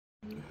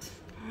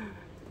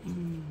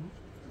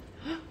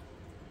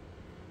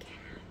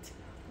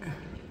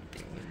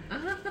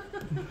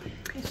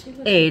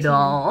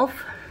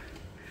Adolf,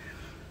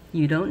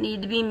 you don't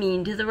need to be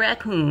mean to the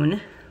raccoon.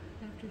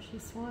 After she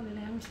swatted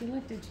him, she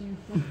looked at you.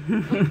 Oh,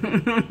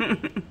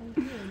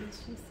 dear, did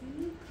she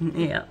see?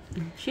 Yeah,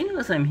 she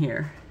knows I'm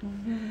here.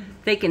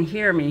 They can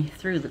hear me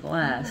through the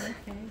glass. Oh,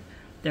 okay.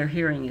 Their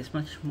hearing is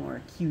much more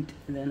acute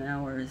than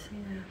ours.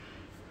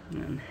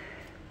 Yeah. And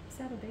Is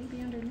that a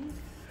baby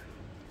underneath?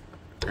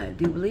 I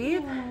do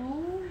believe.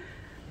 Aww.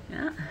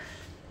 Yeah.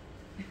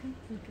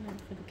 Looking out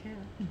for the cat.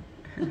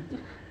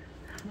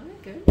 My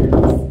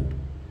goodness.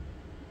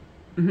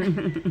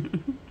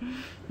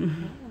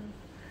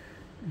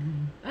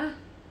 Ah.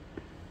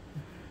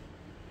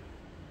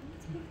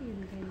 That's a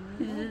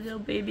baby. Little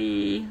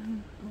baby.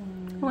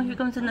 Oh, here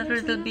comes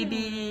another little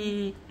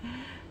baby.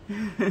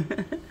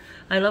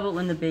 I love it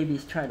when the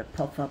babies try to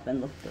puff up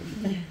and look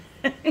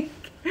big.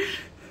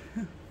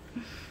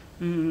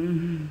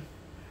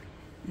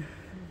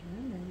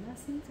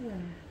 Lessons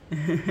well.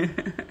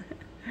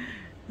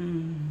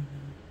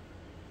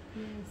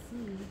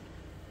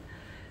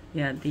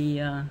 Yeah,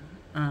 the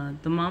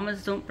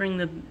mamas don't bring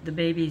the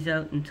babies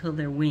out until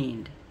they're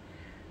weaned,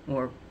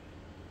 or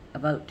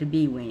about to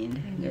be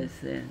weaned, because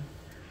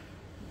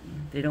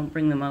they don't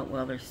bring them out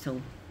while they're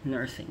still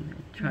nursing.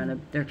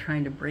 They're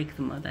trying to break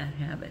them of that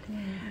habit.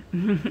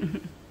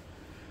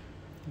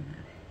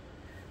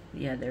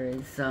 Yeah, there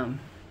is.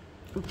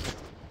 Oops,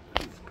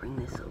 let's bring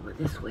this over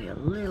this way a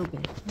little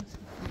bit.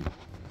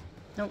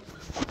 Nope.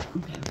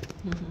 Okay.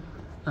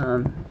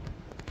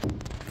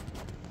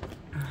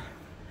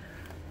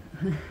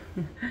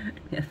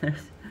 Yeah,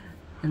 there's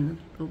and the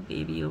little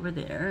baby over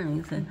there,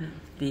 and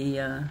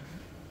the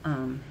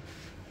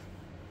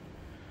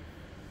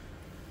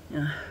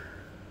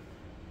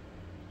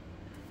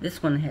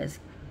this one has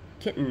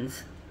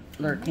kittens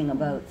lurking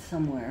about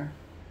somewhere.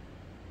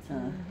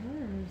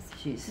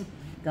 She's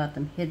got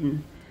them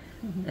hidden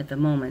at the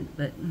moment,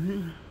 but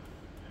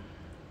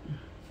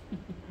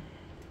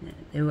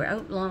they were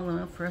out long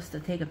enough for us to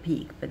take a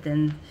peek, but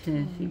then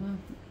she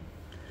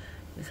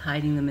was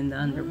hiding them in the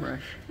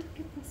underbrush.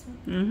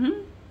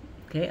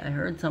 Okay, I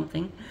heard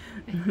something.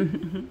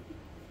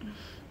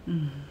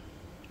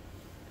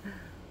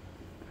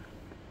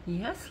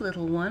 Yes,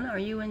 little one, are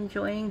you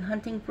enjoying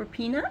hunting for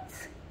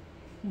peanuts?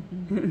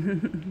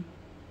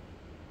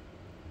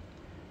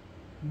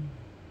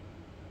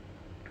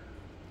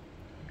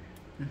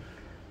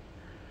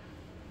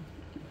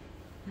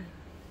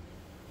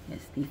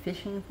 Yes, the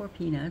fishing for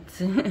peanuts.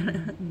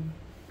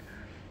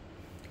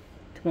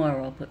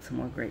 Tomorrow I'll put some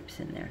more grapes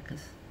in there,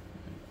 because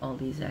all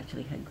these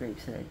actually had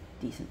grapes at a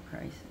decent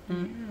price.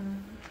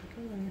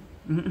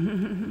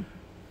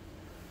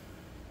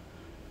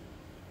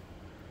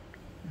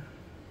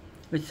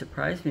 Which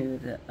surprised me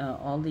was that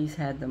all these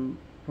had them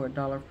for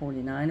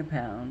 $1.49 a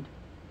pound,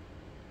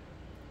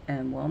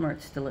 and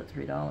Walmart's still at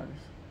 $3.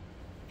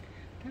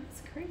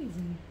 That's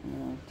crazy.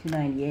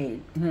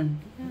 $2.98.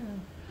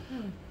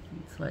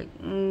 It's like,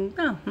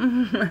 no. It's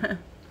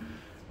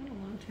been a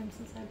long time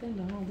since I've been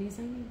to all these.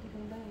 I need to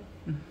go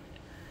back.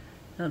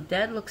 Well,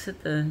 Dad looks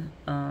at the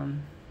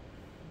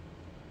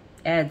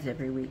ads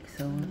every week,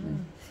 so we'll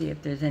see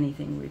if there's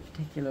anything we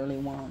particularly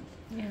want.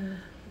 Yeah,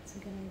 that's a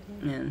good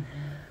idea. And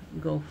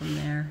go from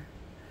there.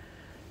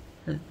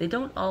 They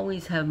don't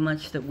always have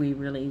much that we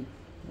really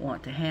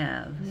want to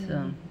have,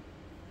 so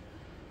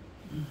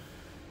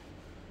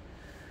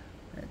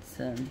that's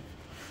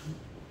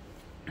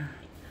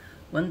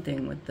one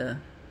thing with the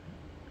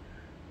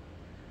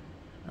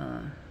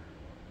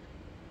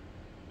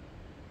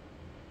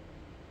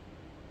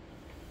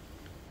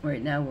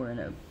right now we're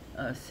in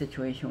a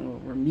situation where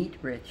we're meat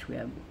rich. We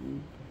have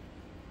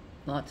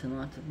lots and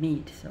lots of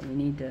meat, so we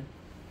need to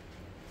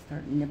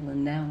start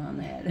nibbling down on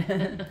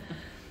that.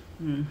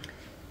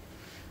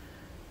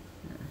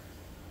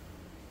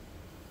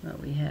 Well,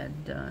 we had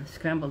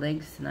scrambled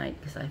eggs tonight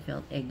because I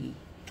felt eggy.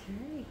 There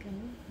you go.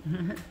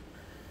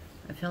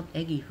 I felt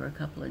eggy for a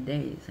couple of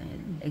days. I had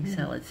egg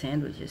salad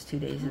sandwiches 2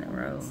 days in a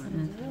row. That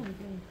sounds really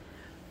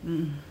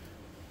good.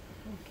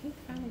 Well, Kate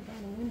finally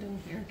got a window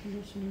air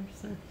conditioner,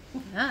 so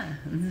it's not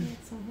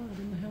so hot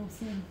in the house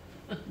now.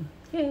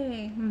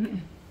 Yay!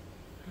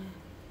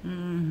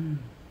 It's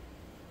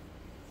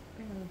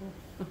bearable.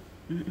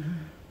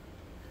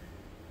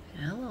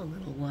 Hello,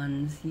 little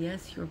ones.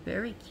 Yes, you're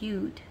very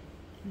cute.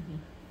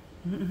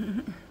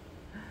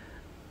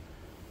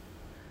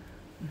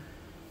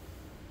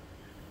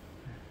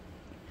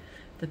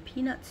 The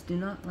peanuts do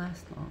not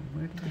last long.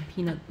 Where did the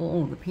peanut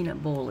bowl? Oh, the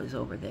peanut bowl is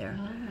over there.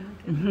 Oh my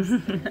goodness,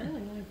 I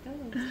really like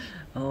those.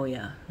 Oh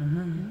yeah.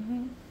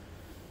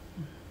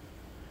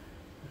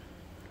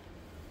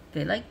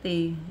 They like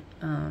the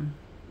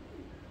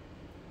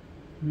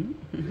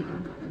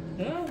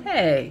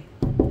Hey,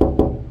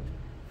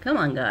 come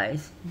on,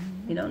 guys.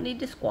 You don't need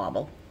to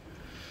squabble.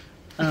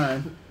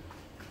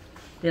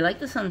 They like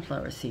the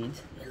sunflower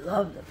seeds. They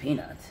love the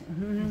peanuts.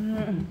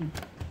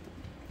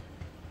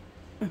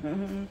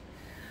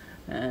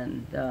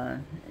 And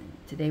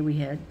today we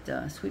had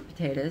sweet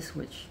potatoes,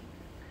 which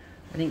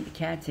I think the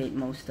cats ate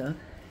most of.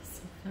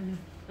 So funny.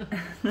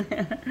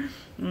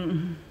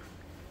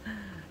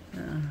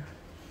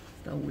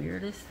 It's the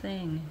weirdest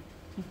thing.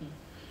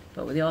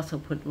 But we also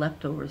put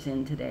leftovers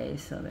in today,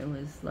 so there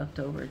was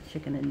leftover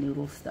chicken and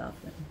noodle stuff.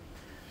 And,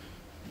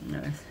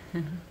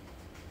 if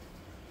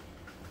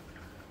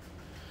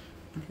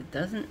it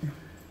doesn't...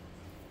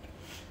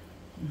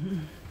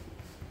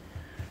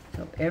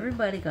 So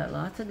everybody got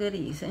lots of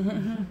goodies.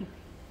 Everybody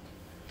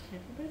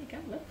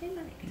got what they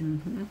liked.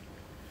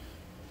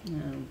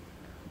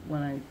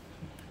 When I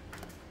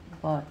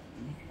bought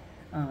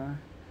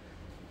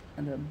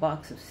the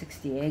box of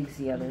 60 eggs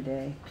the other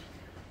day,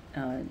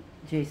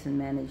 Jason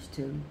managed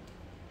to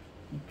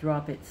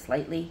drop it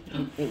slightly.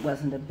 It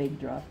wasn't a big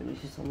drop, it was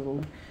just a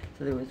little.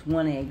 So there was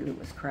one egg that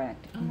was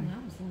cracked. Oh,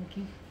 that was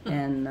lucky.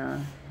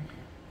 And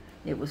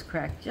it was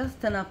cracked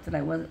just enough that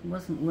I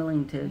wasn't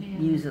willing to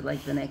use it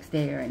like the next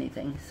day or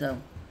anything. So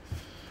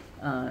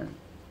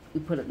we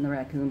put it in the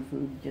raccoon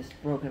food, just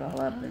broke it all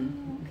up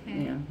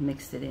and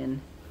mixed it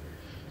in.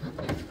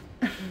 Well,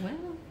 I'm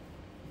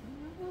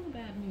in a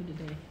bad mood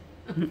today.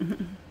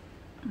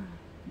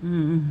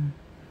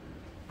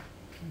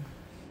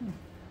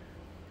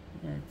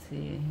 Let's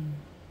see. I'm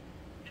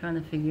trying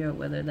to figure out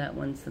whether that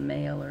one's the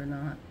male or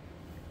not.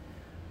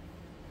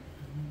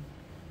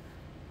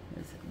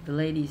 The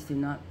ladies do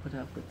not put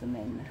up with the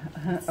men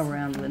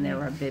around when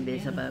there are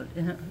babies about.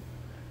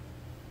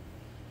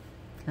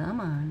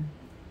 Come on.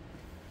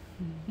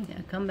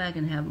 Yeah, come back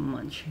and have a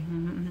munch.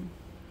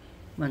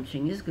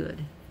 Munching is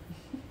good.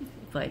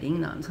 Fighting,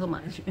 not so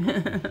much.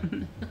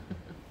 Ben.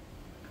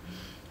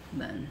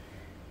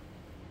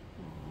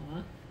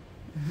 Aww.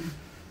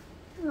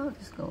 I'll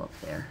just go up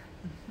there.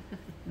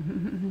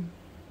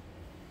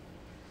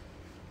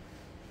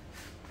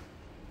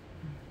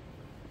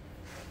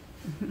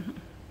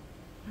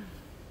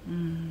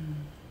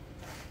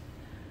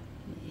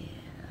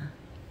 Yeah.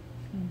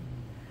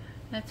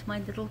 That's my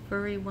little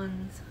furry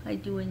ones. I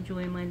do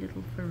enjoy my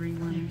little furry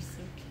ones.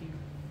 They're so cute.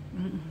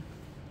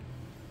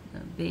 The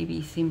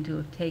babies seem to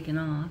have taken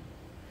off.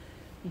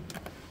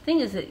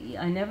 Thing is that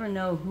I never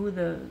know who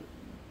the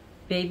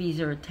babies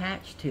are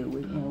attached to,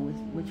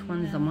 which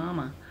one's the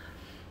mama.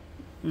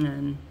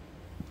 And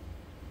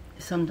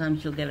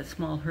sometimes you'll get a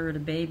small herd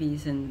of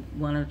babies and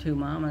one or two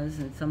mamas,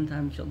 and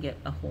sometimes you'll get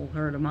a whole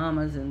herd of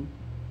mamas and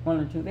one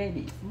or two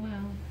babies.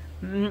 Well.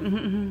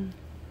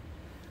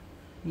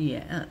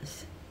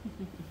 Yes.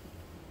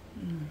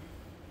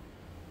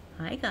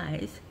 Hi,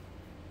 guys.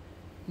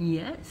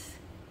 Yes.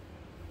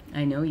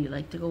 I know you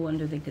like to go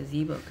under the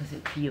gazebo because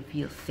you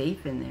feel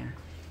safe in there.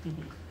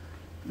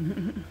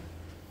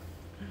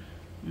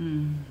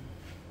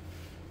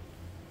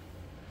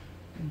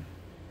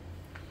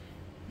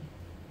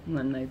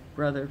 When my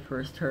brother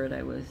first heard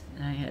I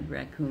had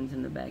raccoons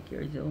in the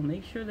backyard, he said, well,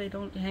 make sure they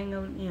don't hang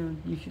out,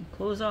 you should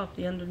close off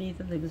the underneath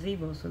of the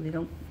gazebo so they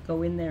don't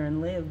go in there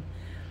and live.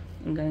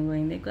 I'm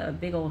going, they've got a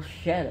big old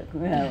shed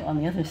on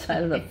the other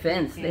side of the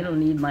fence. They don't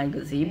need my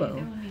gazebo.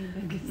 They don't need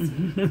the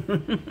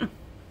gazebo.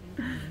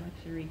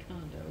 Luxury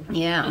condo.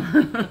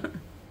 Yeah.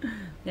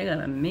 They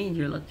got a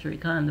major luxury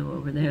condo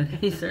over there.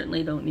 They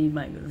certainly don't need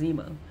my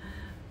gazebo.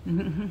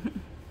 That's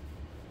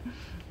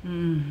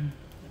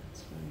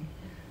funny.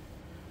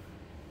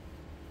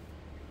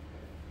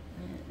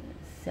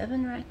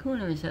 7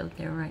 raccooners out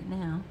there right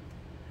now.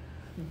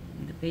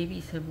 The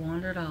babies have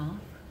wandered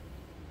off.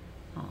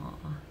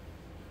 Aw.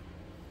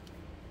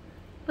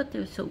 But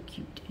they're so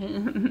cute. They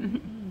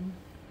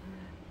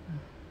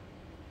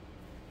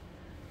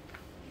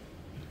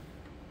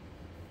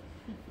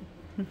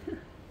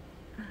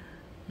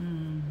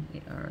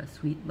are a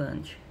sweet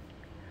bunch.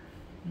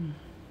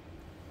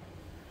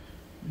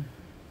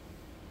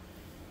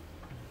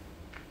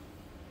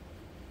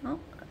 Oh,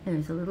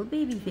 there's a little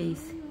baby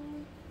face.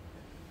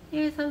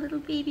 There's a little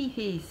baby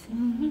face.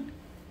 2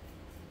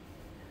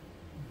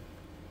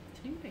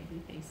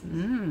 baby faces.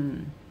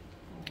 Aww.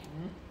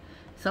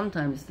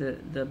 Sometimes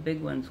the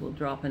big ones will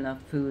drop enough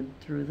food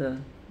through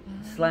the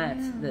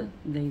slats that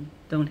they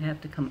don't have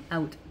to come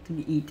out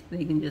to eat.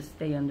 They can just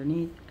stay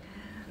underneath.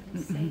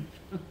 Safe.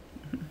 So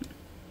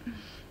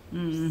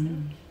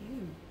cute.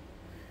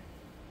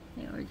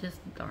 They are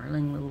just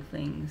darling little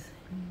things.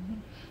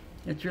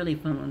 It's really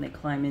fun when they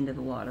climb into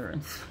the water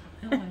and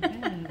Oh, I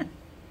bet.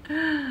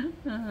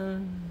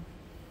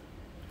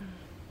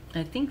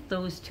 I think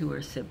those 2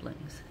 are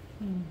siblings.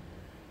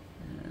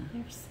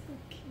 They're so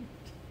cute.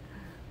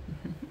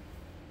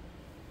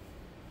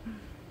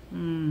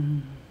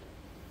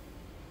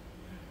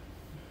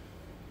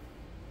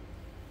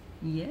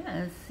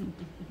 Yes,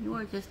 you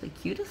are just the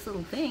cutest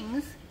little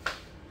things.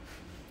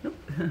 Nope.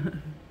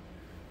 Here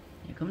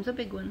comes a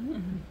big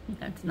one.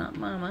 That's not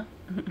Mama.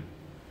 You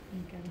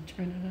gotta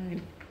try to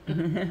hide.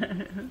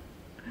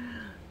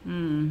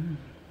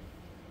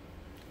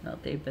 Well,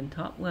 they've been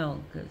taught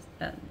well because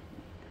that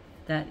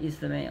is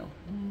the male.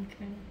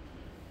 Okay.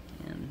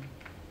 And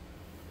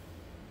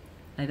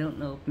I don't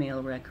know if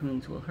male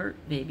raccoons will hurt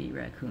baby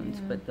raccoons,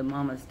 Yeah. but the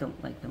mamas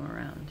don't like them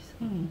around.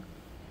 So.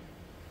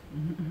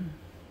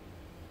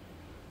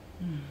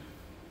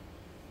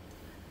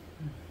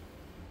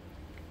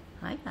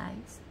 Hi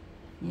guys.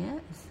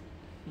 Yes.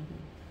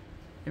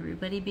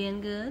 Everybody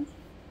being good?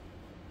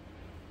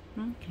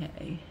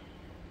 Okay.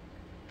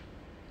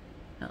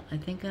 Well, I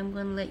think I'm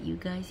going to let you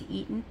guys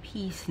eat in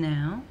peace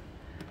now.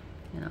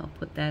 And I'll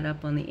put that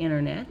up on the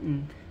internet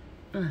and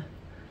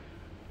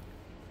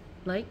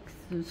like,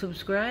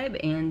 subscribe,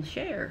 and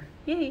share.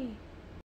 Yay!